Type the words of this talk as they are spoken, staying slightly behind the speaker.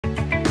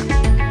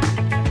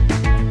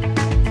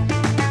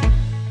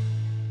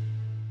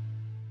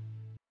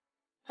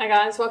Hi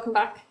guys, welcome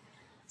back.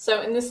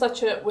 So in this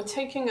lecture, we're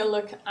taking a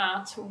look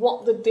at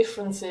what the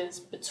difference is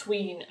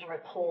between a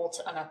report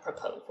and a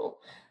proposal.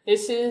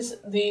 This is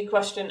the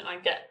question I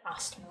get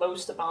asked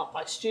most about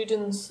by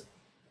students.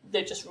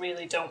 They just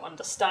really don't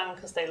understand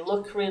because they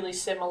look really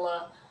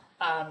similar,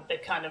 they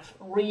kind of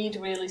read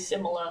really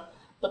similar,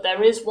 but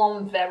there is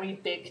one very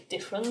big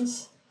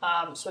difference.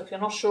 So if you're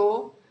not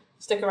sure,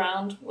 stick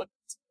around.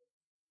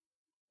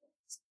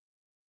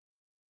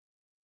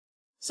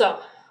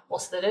 So,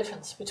 what's the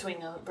difference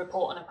between a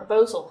report and a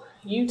proposal?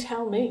 You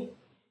tell me.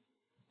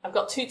 I've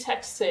got two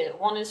texts here.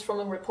 One is from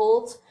a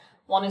report,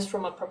 one is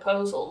from a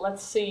proposal.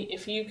 Let's see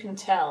if you can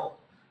tell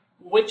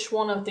which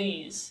one of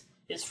these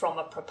is from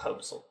a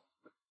proposal.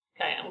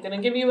 Okay, I'm going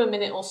to give you a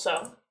minute or so.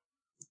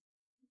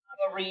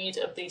 Have a read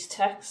of these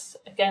texts.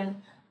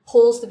 Again,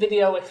 pause the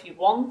video if you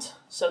want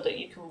so that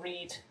you can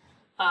read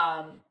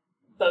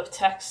both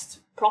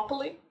texts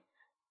properly.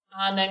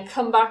 And then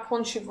come back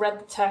once you've read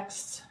the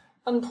text,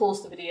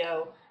 unpause the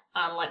video,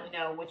 and let me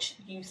know which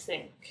you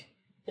think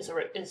is a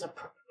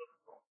proposal.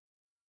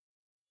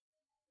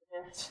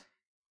 Yes.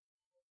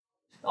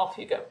 Off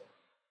you go.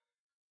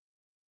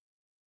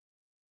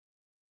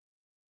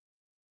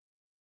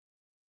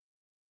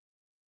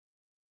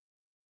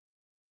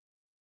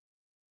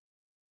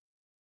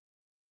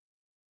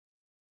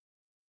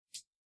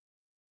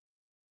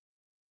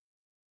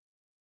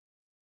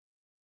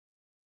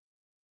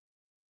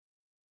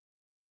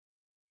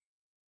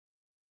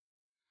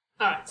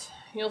 Alright,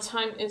 your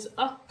time is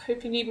up.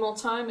 If you need more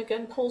time,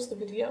 again, pause the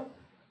video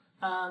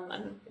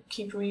and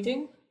keep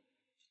reading.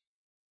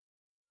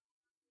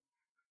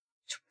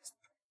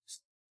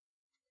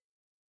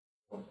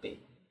 B.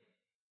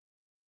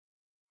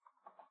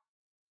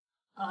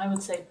 I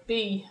would say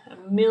B a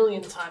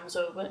million times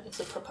over is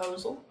a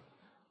proposal,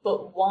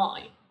 but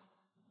why?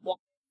 Why?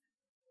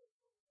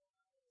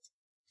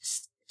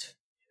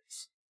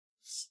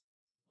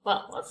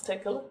 Well, let's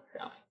take a look,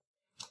 shall we?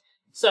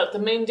 So the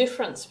main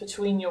difference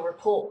between your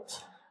report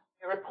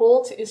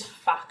is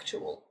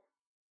factual.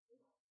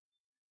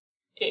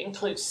 It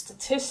includes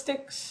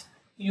statistics,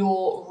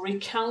 you're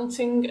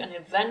recounting an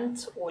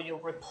event, or you're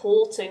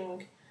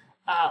reporting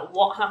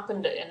what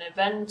happened at an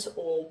event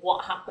or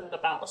what happened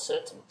about a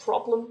certain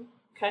problem,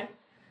 okay?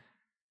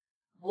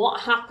 What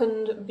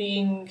happened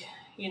being,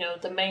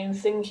 the main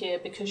thing here,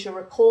 because your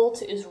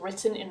report is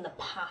written in the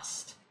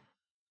past.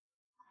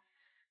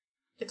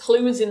 The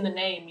clue is in the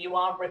name, you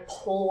are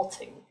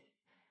reporting.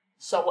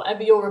 So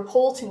whatever you're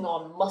reporting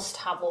on must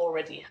have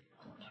already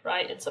happened,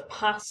 right? It's a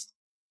past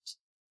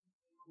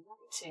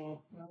writing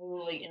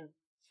only in.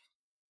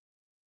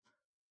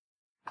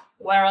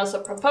 Whereas a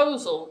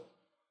proposal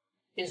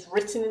is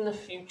written in the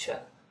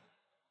future,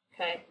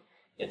 okay?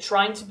 You're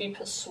trying to be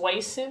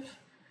persuasive.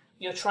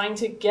 You're trying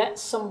to get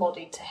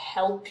somebody to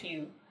help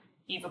you,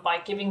 either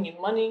by giving you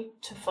money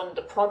to fund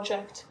a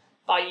project,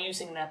 by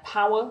using their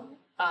power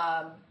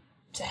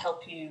to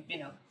help you,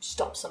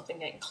 stop something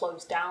getting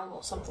closed down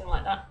or something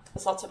like that.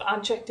 There's lots of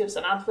adjectives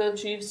and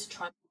adverbs used to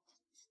try.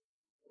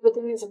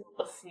 Everything is about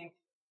the future.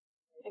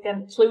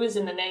 Again, clue is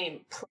in the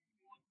name.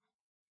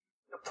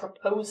 You're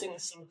proposing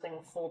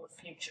something for the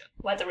future,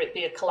 whether it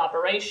be a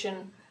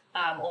collaboration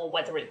or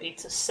whether it be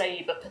to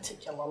save a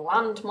particular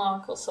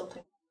landmark or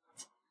something like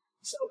that.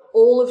 So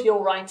all of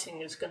your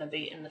writing is going to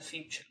be in the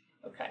future.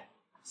 Okay,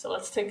 so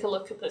let's take a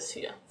look at this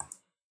here.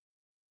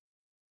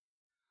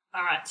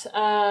 All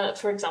right,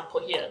 for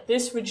example here,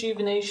 this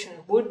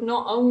rejuvenation would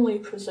not only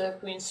preserve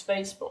green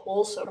space, but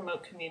also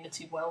promote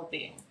community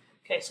well-being.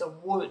 Okay, so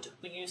would,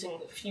 we're using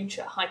the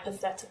future,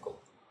 hypothetical.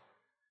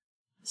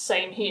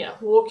 Same here,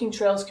 walking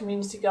trails,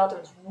 community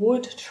gardens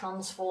would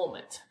transform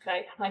it,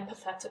 okay,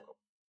 hypothetical.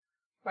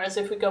 Whereas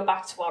if we go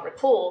back to our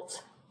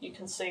report, you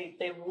can see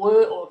they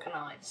were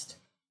organised.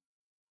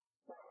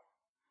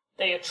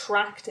 They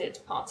attracted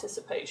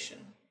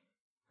participation.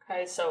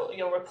 Okay, so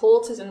your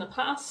report is in the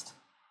past,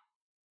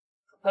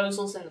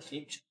 proposals in the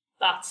future.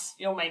 That's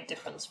your main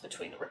difference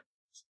between the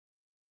reports.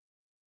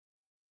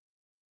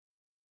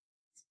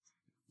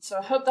 So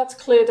I hope that's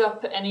cleared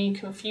up any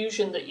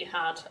confusion that you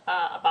had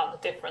about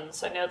the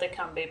difference. I know they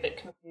can be a bit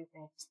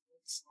confusing.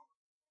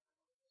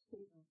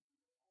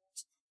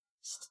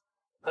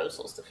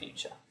 Proposals the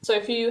future. So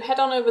if you head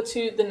on over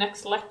to the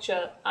next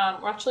lecture,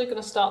 we're actually going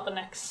to start the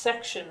next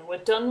section. We're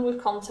done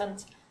with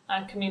content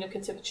and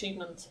communicative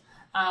achievement.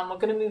 We're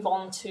going to move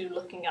on to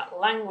looking at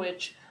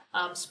language,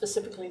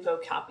 specifically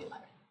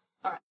vocabulary.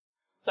 All right,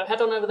 so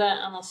head on over there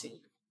and I'll see you.